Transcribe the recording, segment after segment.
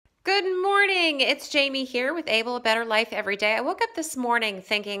Good morning. It's Jamie here with Able a Better Life Every Day. I woke up this morning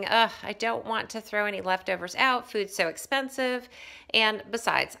thinking, I don't want to throw any leftovers out. Food's so expensive. And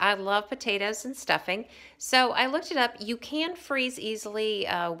besides, I love potatoes and stuffing. So I looked it up. You can freeze easily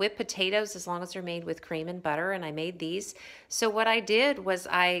whipped potatoes as long as they're made with cream and butter. And I made these. So what I did was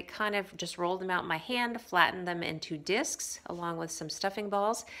I kind of just rolled them out in my hand, flattened them into discs along with some stuffing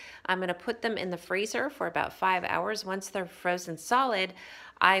balls. I'm going to put them in the freezer for about 5 hours. Once they're frozen solid,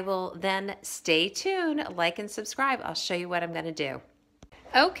 I will then stay tuned, like and subscribe. I'll show you what I'm going to do.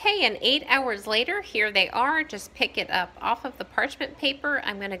 Okay, and 8 hours later, here they are. Just pick it up off of the parchment paper.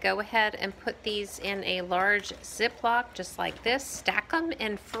 I'm going to go ahead and put these in a large Ziploc, just like this. Stack them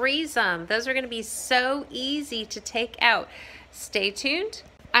and freeze them. Those are going to be so easy to take out. Stay tuned.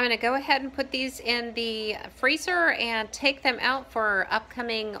 I'm going to go ahead and put these in the freezer and take them out for our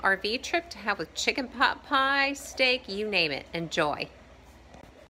upcoming RV trip to have with chicken pot pie, steak, you name it. Enjoy.